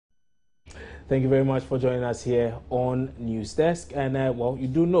Thank you very much for joining us here on News Desk. And well, you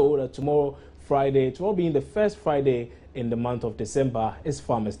do know that tomorrow being the first Friday in the month of December, is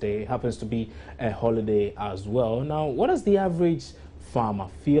Farmers' Day. It happens to be a holiday as well. Now, what does the average farmer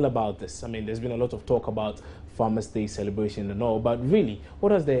feel about this? I mean, there's been a lot of talk about Farmers' Day celebration and all, but really, what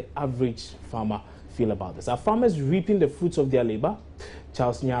does the average farmer feel about this? Are farmers reaping the fruits of their labor?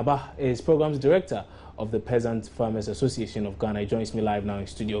 Charles Nyaba is Programs Director of the Peasant Farmers Association of Ghana. He joins me live now in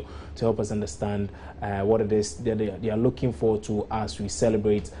studio to help us understand what it is that they are looking forward to as we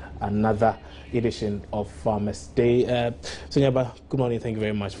celebrate another edition of Farmers' Day. So Nyaba, good morning. Thank you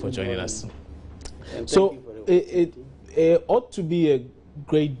very much for joining us. So it ought to be a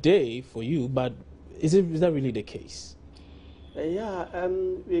great day for you, but is that really the case?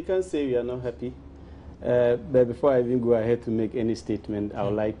 We can say we are not happy. But before I even go ahead to make any statement, I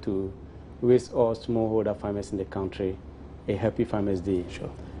would like to wish all smallholder farmers in the country a happy Farmers' Day.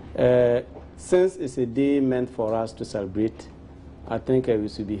 Sure. Since it's a day meant for us to celebrate, I think we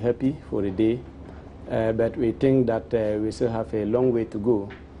should be happy for the day. But we think that we still have a long way to go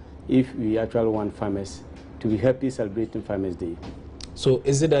if we actually want farmers to be happy celebrating Farmers' Day. So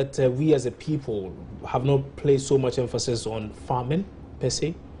is it that we as a people have not placed so much emphasis on farming per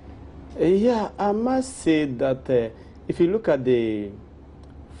se? I must say that if you look at the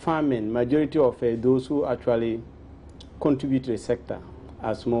farming, majority of those who actually contribute to the sector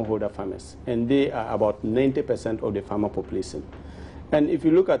are smallholder farmers, and they are about 90% of the farmer population. And if you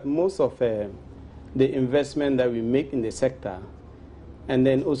look at most of the investment that we make in the sector, and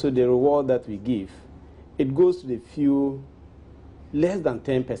then also the reward that we give, it goes to the few, less than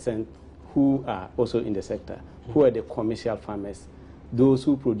 10% who are also in the sector, who are the commercial farmers, those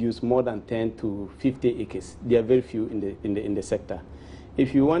who produce more than 10 to 50 acres. They are very few in the sector.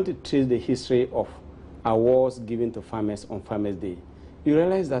 If you want to trace the history of awards given to farmers on Farmers' Day, you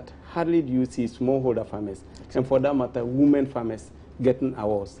realize that hardly do you see smallholder farmers, and for that matter, women farmers getting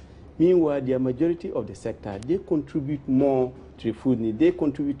awards. Meanwhile, the majority of the sector, they contribute more to the food need, they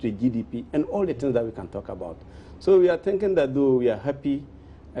contribute to the GDP, and all the things that we can talk about. So we are thinking that though we are happy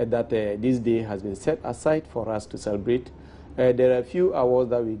that this day has been set aside for us to celebrate, there are a few awards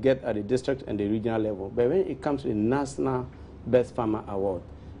that we get at the district and the regional level, but when it comes to the national Best Farmer Award,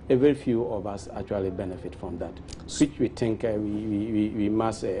 a very few of us actually benefit from that, which we think we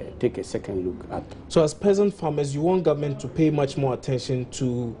must take a second look at. So as peasant farmers, you want government to pay much more attention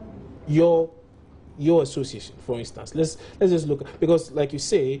to your association, for instance. Let's just look, because like you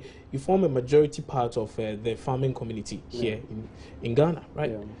say, you form a majority part of the farming community here in Ghana,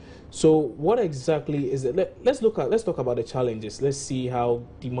 right? Yeah. So what exactly is it? Let's talk about the challenges. Let's see how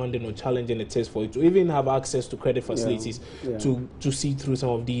demanding or challenging it is for you to even have access to credit facilities to see through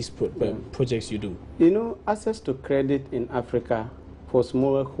some of these projects you do. You know, access to credit in Africa for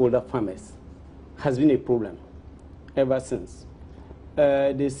smallholder farmers has been a problem ever since.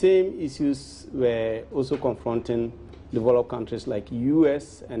 The same issues were also confronting developed countries like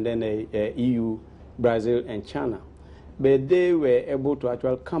US and then EU, Brazil, and China. But they were able to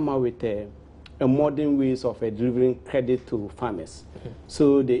actually come out with a modern ways of delivering credit to farmers.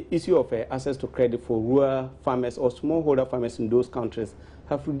 So the issue of access to credit for rural farmers or smallholder farmers in those countries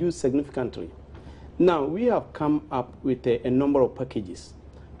have reduced significantly. Now, we have come up with a number of packages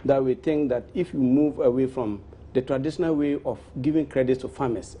that we think that if you move away from the traditional way of giving credit to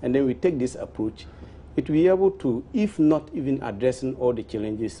farmers, and then we take this approach, it will be able to, if not even addressing all the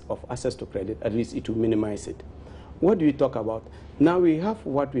challenges of access to credit, at least it will minimize it. What do we talk about? Now we have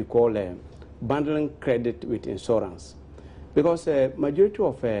what we call bundling credit with insurance, because majority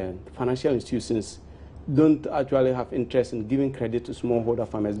of financial institutions don't actually have interest in giving credit to smallholder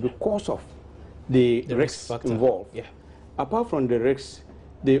farmers because of the risks involved. Yeah. Apart from the risks,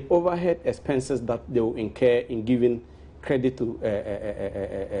 the overhead expenses that they will incur in giving credit to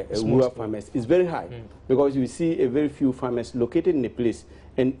rural farmers is very high, because you see a very few farmers located in a place,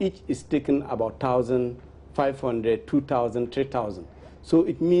 and each is taking about 1,500, 2,000, 3,000. So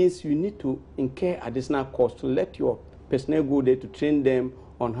it means you need to incur additional costs to let your personnel go there to train them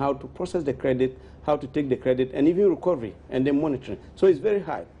on how to process the credit, how to take the credit, and even recovery, and then monitoring. So it's very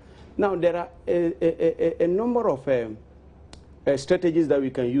high. Now, there are a number of strategies that we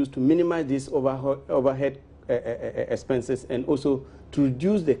can use to minimize these overhead expenses, and also to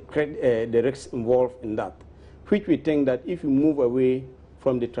reduce the risks involved in that, which we think that if you move away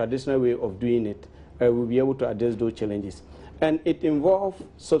from the traditional way of doing it, we'll be able to address those challenges. And it involves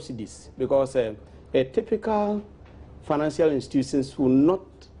subsidies, because a typical financial institutions will not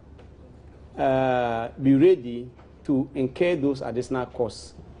be ready to incur those additional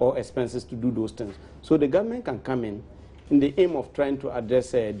costs or expenses to do those things. So the government can come in in the aim of trying to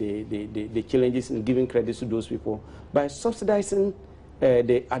address the challenges in giving credit to those people by subsidizing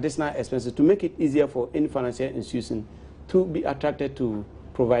the additional expenses to make it easier for any financial institution to be attracted to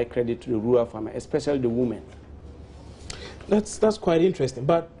provide credit to the rural farmer, especially the women. That's quite interesting.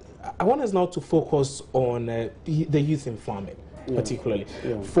 But I want us now to focus on the youth in farming, particularly.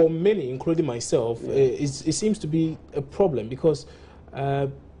 Yeah. For many, including myself, it seems to be a problem because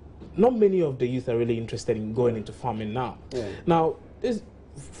not many of the youth are really interested in going into farming now. Yeah. Now,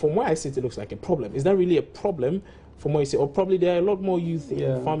 from where I sit, it looks like a problem. Is that really a problem from where you say, or probably there are a lot more youth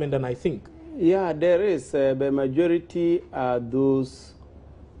in farming than I think? Yeah, there is. The majority are those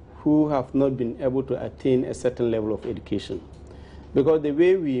who have not been able to attain a certain level of education. Because the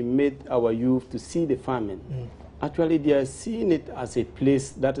way we made our youth to see the farming, actually they are seeing it as a place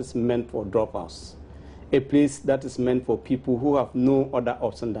that is meant for dropouts, a place that is meant for people who have no other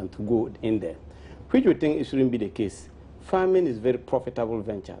option than to go in there, which we think it shouldn't be the case. Farming is a very profitable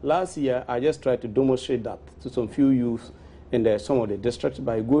venture. Last year, I just tried to demonstrate that to some few youth in some of the districts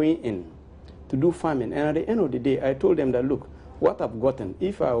by going in to do farming. And at the end of the day, I told them that, look, what I've gotten,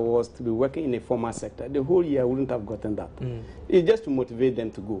 if I was to be working in a formal sector, the whole year I wouldn't have gotten that. It's just to motivate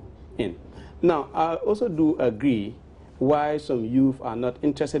them to go in. Now, I also do agree why some youth are not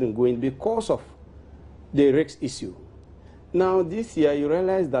interested in going because of the risk issue. Now, this year, you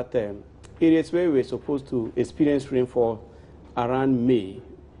realize that areas where we're supposed to experience rainfall around May,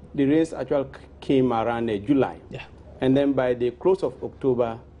 the rains actually came around July. Yeah. And then by the close of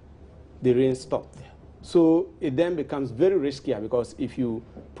October, the rain stopped. Yeah. So it then becomes very riskier because if you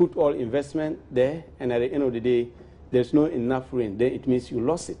put all investment there and at the end of the day, there's no enough rain, then it means you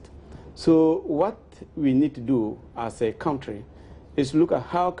lost it. So what we need to do as a country is look at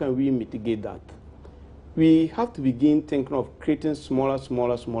how can we mitigate that. We have to begin thinking of creating smaller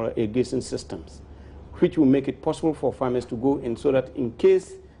irrigation systems, which will make it possible for farmers to go in so that in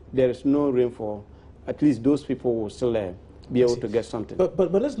case there is no rainfall, at least those people will still be able to get something.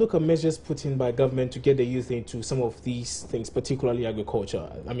 But let's look at measures put in by government to get the youth into some of these things, particularly agriculture.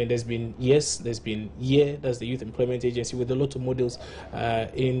 I mean, there's been that's the Youth Employment Agency with a lot of models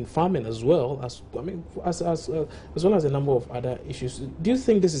in farming as well as well as a number of other issues. Do you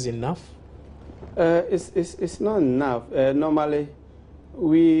think this is enough? It's not enough. Normally,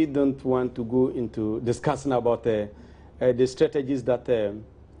 we don't want to go into discussing about the strategies that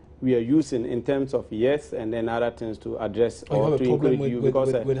we are using in terms of and then other things to address or to encourage you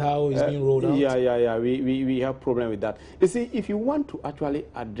with how it's being rolled out. Yeah. We have problem with that. You see, if you want to actually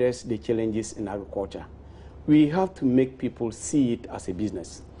address the challenges in agriculture, we have to make people see it as a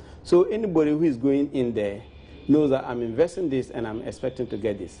business. So anybody who is going in there knows that I'm investing this and I'm expecting to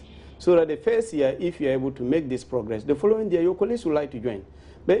get this. So that the first year, if you're able to make this progress, the following year your colleagues will like to join.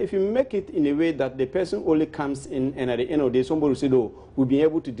 But if you make it in a way that the person only comes in and at the end of the day somebody will say, oh, we'll be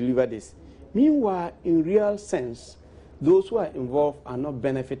able to deliver this. Meanwhile, in real sense, those who are involved are not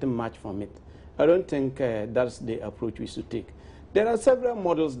benefiting much from it. I don't think that's the approach we should take. There are several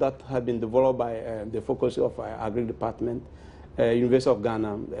models that have been developed by the focus of our Agri Department, University of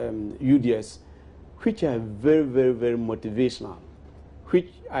Ghana, UDS, which are very motivational, which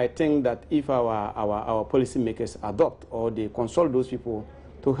I think that if our policymakers adopt or they consult those people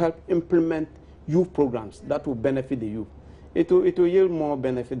to help implement youth programs that will benefit the youth, it will yield more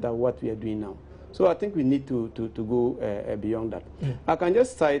benefit than what we are doing now. So I think we need to go beyond that. I can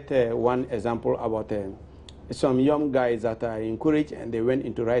just cite one example about some young guys that I encouraged and they went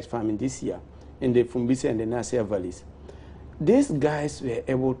into rice farming this year in the Fumbisi and the Nassau valleys. These guys were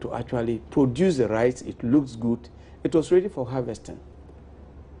able to actually produce the rice. It looks good. It was ready for harvesting.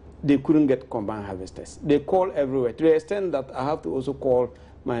 They couldn't get combine harvesters. They call everywhere to the extent that I have to also call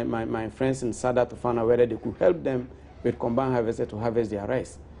my friends in SADA to find out whether they could help them with combine harvester to harvest their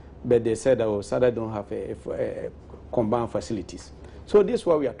rice. But they said that SADA don't have a combine facilities. So this is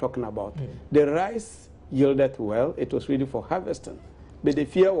what we are talking about. The rice yielded well. It was ready for harvesting. But the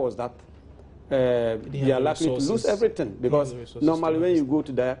fear was that they are likely to lose everything because normally when you go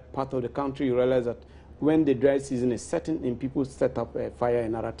to that part of the country, you realize that when the dry season is setting in, people set up a fire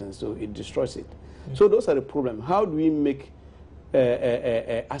and other things, so it destroys it. So those are the problem. How do we make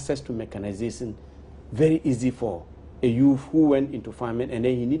access to mechanization very easy for a youth who went into farming and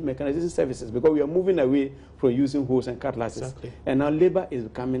then he need mechanization services? Because we are moving away from using hoes and cutlasses, and now labor is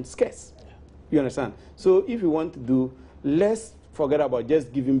becoming scarce. You understand? So if you want to do, let's forget about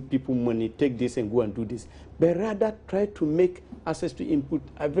just giving people money, take this and go and do this, but rather try to make access to input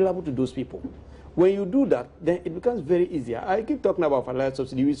available to those people. When you do that, then it becomes very easier. I keep talking about fertilizer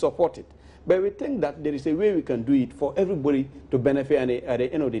subsidy, we support it. But we think that there is a way we can do it for everybody to benefit, and at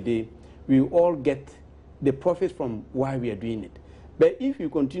the end of the day, we all get the profit from why we are doing it. But if you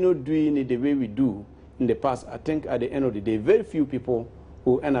continue doing it the way we do in the past, I think at the end of the day, very few people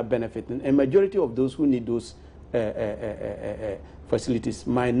will end up benefiting. A majority of those who need those facilities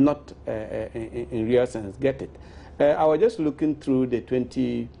might not, in real sense, get it. I was just looking through the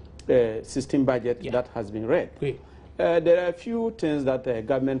 2016 budget that has been read. There are a few things that the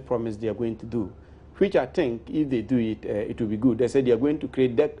government promised they are going to do, which I think if they do it, it will be good. They said they are going to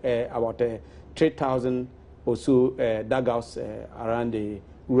create about 3,000 or so dugouts around the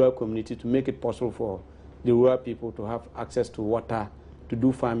rural community to make it possible for the rural people to have access to water to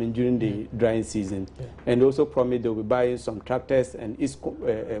do farming during the drying season. And also promised they will be buying some tractors and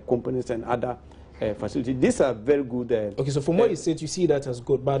components and other facilities. These are very good. Okay, so from what you said, you see that as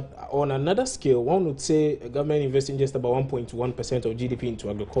good. But on another scale, one would say a government investing just about 1.1% of GDP into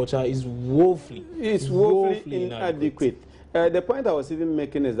agriculture is woefully inadequate. The point I was even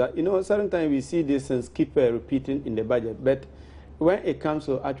making is that, certain times we see these things keep repeating in the budget, but when it comes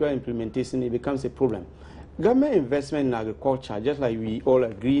to actual implementation, it becomes a problem. Government investment in agriculture, just like we all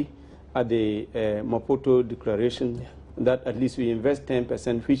agree at the Maputo Declaration, that at least we invest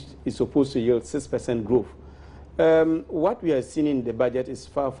 10%, which is supposed to yield 6% growth. What we are seeing in the budget is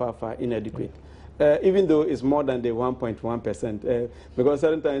far, far, far inadequate. Even though it's more than the 1.1%, because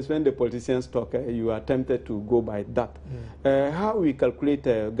sometimes when the politicians talk, you are tempted to go by that. How we calculate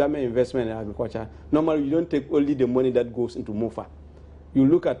government investment in agriculture, normally you don't take only the money that goes into MOFA. You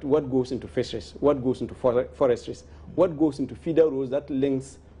look at what goes into fisheries, what goes into forestries, what goes into feeder roads that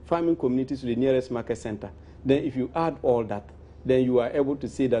links farming communities to the nearest market center. Then if you add all that, then you are able to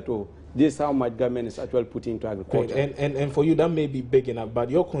say that, oh, this is how much government is actually putting into agriculture. And for you, that may be big enough, but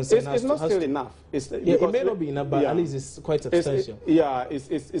your concern it's not still enough. It may not be enough, but at least it's quite substantial.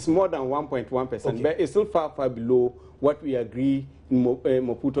 It's more than 1.1%, but it's still far, far below what we agree in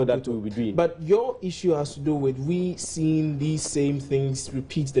Maputo that we will be doing. But your issue has to do with we seeing these same things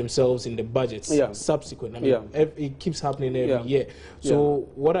repeat themselves in the budgets subsequent. I mean, it keeps happening every year. So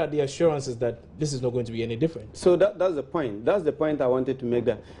what are the assurances that this is not going to be any different? So that's the point. That's the point I wanted to make,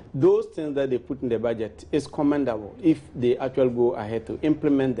 that those things that they put in the budget is commendable if they actually go ahead to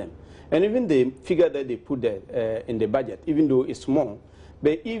implement them. And even the figure that they put there in the budget, even though it's small,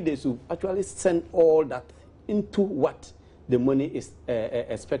 but if they should actually send all that into what the money is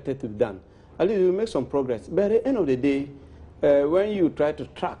expected to be done, at least we will make some progress. But at the end of the day, when you try to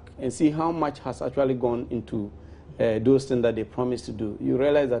track and see how much has actually gone into those things that they promised to do, you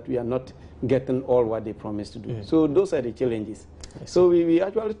realize that we are not getting all what they promised to do. So those are the challenges. So we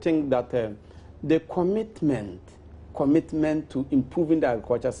actually think that the commitment to improving the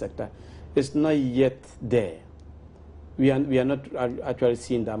agriculture sector is not yet there. We are not actually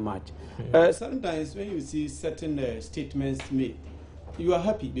seeing that much. Sometimes when you see certain statements made, you are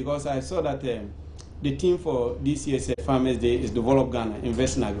happy, because I saw that the theme for this year's Farmers' Day is Develop Ghana,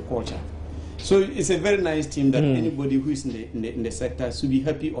 Invest in Agriculture. So it's a very nice theme that anybody who is in the sector should be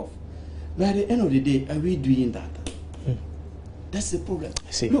happy of. But at the end of the day, are we doing that? That's the problem.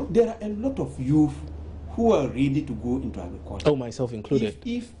 Look, there are a lot of youth who are ready to go into agriculture. Oh, myself included.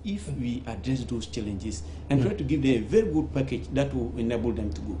 If we address those challenges and try to give them a very good package that will enable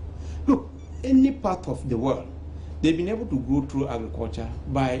them to go. Look, any part of the world, they've been able to grow through agriculture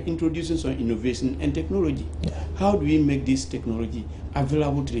by introducing some innovation and technology. How do we make this technology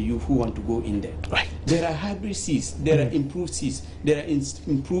available to the youth who want to go in there? There are hybrid seeds, there are improved seeds, there are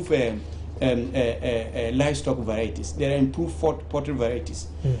improved livestock varieties, there are improved poultry varieties.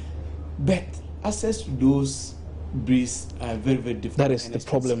 But access to those breeds are very, very difficult. That is the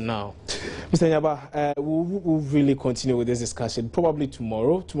problem now. Mr. Nyaba, we'll really continue with this discussion probably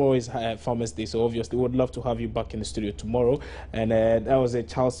tomorrow. Tomorrow is Farmers' Day, so obviously we would love to have you back in the studio tomorrow. And that was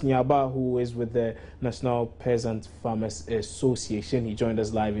Charles Nyaba, who is with the National Peasant Farmers Association. He joined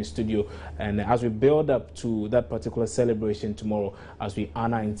us live in studio. And as we build up to that particular celebration tomorrow, as we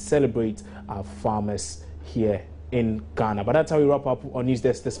honor and celebrate our farmers here in Ghana. But that's how we wrap up on News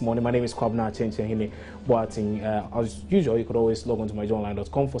Desk this morning. My name is Kwabna Chenchehine Boating. As usual, you could always log on to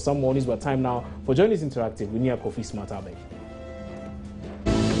myjournline.com for some more news. But time now for Journalists Interactive with Nia Kofi Smart Abe.